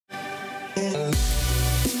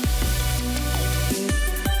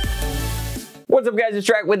What's up guys, it's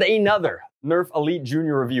Drac with another NERF Elite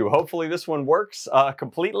Jr review. Hopefully this one works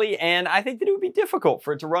completely, and I think that it would be difficult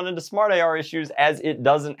for it to run into Smart AR issues as it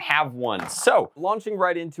doesn't have one. So, launching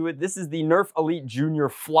right into it, this is the NERF Elite Jr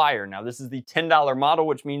Flyer. Now this is the $10 model,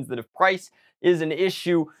 which means that if price is an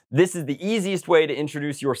issue, this is the easiest way to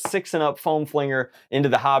introduce your 6 and up foam flinger into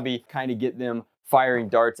the hobby, kind of get them firing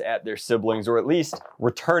darts at their siblings, or at least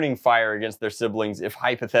returning fire against their siblings if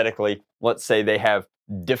hypothetically, let's say they have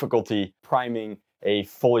difficulty priming a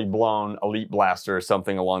fully blown elite blaster or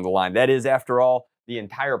something along the line. That is, after all, the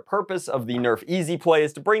entire purpose of the NERF Easy Play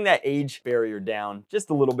is to bring that age barrier down just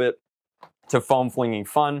a little bit to foam flinging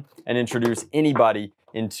fun and introduce anybody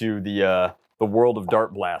into the world of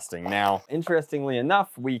dart blasting. Now, interestingly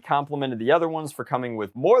enough, we complimented the other ones for coming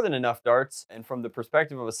with more than enough darts, and from the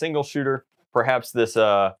perspective of a single shooter, perhaps this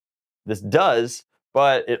does,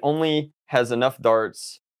 but it only has enough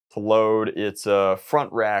darts to load its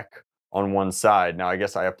front rack on one side. Now, I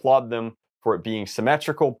guess I applaud them for it being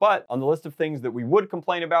symmetrical, but on the list of things that we would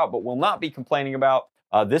complain about but will not be complaining about,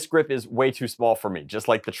 this grip is way too small for me. Just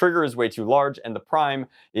like the trigger is way too large and the prime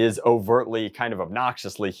is overtly kind of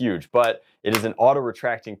obnoxiously huge, but it is an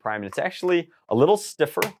auto-retracting prime, and it's actually a little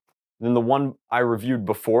stiffer than the one I reviewed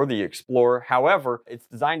before, the Explorer. However, it's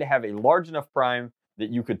designed to have a large enough prime that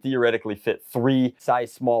you could theoretically fit 3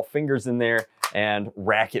 size small fingers in there and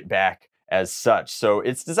rack it back as such. So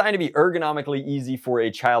it's designed to be ergonomically easy for a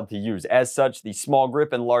child to use. As such, the small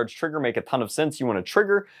grip and large trigger make a ton of sense. You want a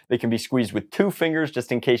trigger that can be squeezed with 2 fingers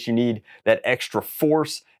just in case you need that extra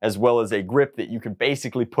force, as well as a grip that you can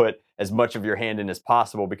basically put as much of your hand in as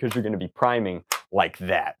possible because you're going to be priming like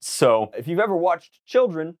that. So if you've ever watched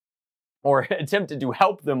children or attempted to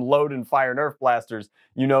help them load and fire Nerf blasters,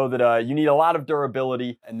 you know that you need a lot of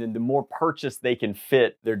durability, and then the more purchase they can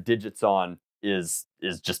fit their digits on is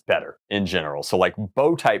just better in general. So like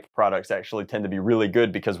bow type products actually tend to be really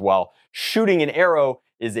good, because while shooting an arrow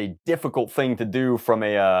is a difficult thing to do from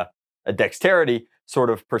a dexterity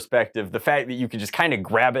sort of perspective, the fact that you can just kind of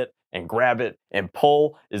grab it and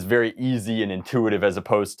pull is very easy and intuitive, as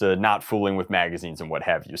opposed to not fooling with magazines and what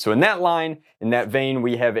have you. So in that line, in that vein,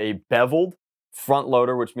 we have a beveled front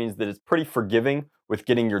loader, which means that it's pretty forgiving with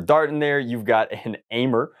getting your dart in there. You've got an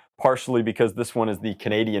aimer, partially because this one is the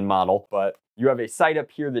Canadian model, but you have a sight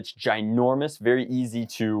up here that's ginormous, very easy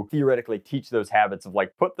to theoretically teach those habits of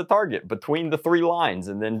like, put the target between the 3 lines,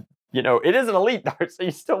 and then, you know, it is an elite dart, so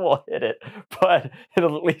you still won't hit it, but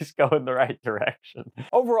it'll at least go in the right direction.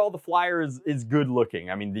 Overall, the Flyer is good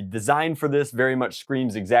looking. I mean, the design for this very much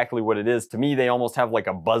screams exactly what it is. To me, they almost have like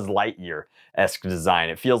a Buzz Lightyear-esque design.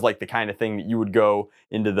 It feels like the kind of thing that you would go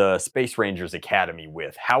into the Space Rangers Academy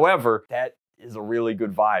with. However, that is a really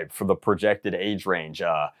good vibe for the projected age range.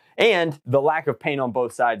 And the lack of paint on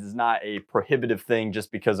both sides is not a prohibitive thing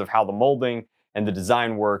just because of how the molding and the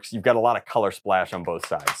design works. You've got a lot of color splash on both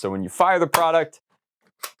sides. So when you fire the product,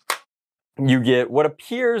 you get what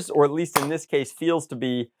appears, or at least in this case feels to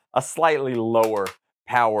be, a slightly lower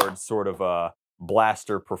powered sort of a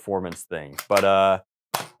blaster performance thing. But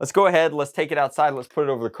let's go ahead, let's take it outside, let's put it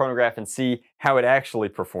over the chronograph and see how it actually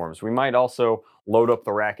performs. We might also load up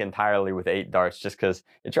the rack entirely with 8 darts, just because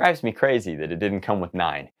it drives me crazy that it didn't come with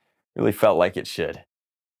 9. Really felt like it should.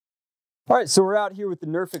 All right, so we're out here with the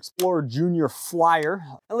NERF Explorer Jr Flyer.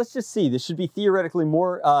 And let's just see, this should be theoretically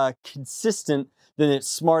more consistent than its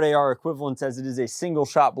Smart AR equivalents, as it is a single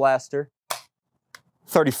shot blaster.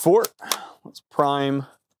 34, let's prime,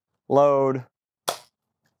 load,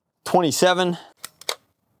 27.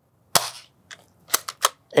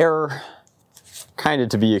 Error, kind of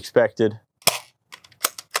to be expected.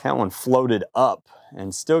 That one floated up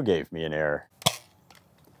and still gave me an error.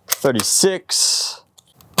 36,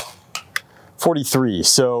 43,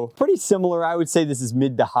 so pretty similar. I would say this is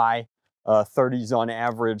mid to high 30s on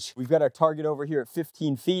average. We've got our target over here at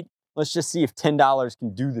 15 feet. Let's just see if $10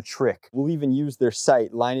 can do the trick. We'll even use their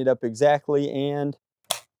sight, line it up exactly, and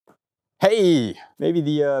hey, maybe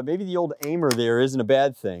the old aimer there isn't a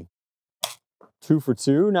bad thing. 2 for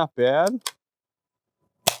 2, not bad.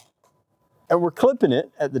 And we're clipping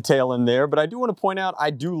it at the tail end there, but I do want to point out,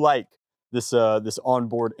 I do like this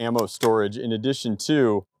onboard ammo storage, in addition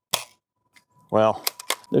to, well,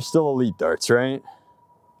 they're still elite darts, right?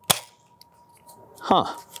 Huh.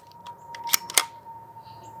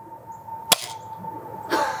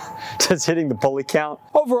 Just hitting the pulley count.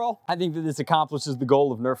 Overall, I think that this accomplishes the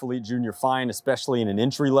goal of NERF Elite Jr fine, especially in an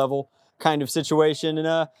entry level kind of situation, and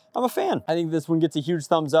I'm a fan. I think this one gets a huge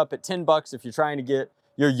thumbs up at $10 if you're trying to get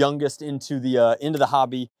your youngest into the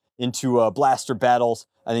hobby into blaster battles,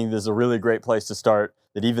 I think this is a really great place to start,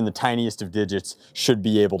 that even the tiniest of digits should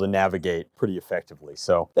be able to navigate pretty effectively.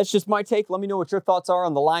 So that's just my take. Let me know what your thoughts are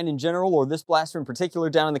on the line in general or this blaster in particular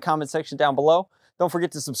down in the comment section down below. Don't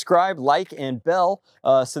forget to subscribe, like, and bell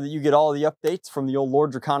so that you get all the updates from the old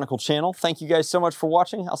Lord Draconical channel. Thank you guys so much for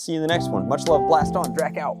watching. I'll see you in the next one. Much love, blast on,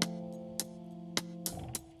 Drac out.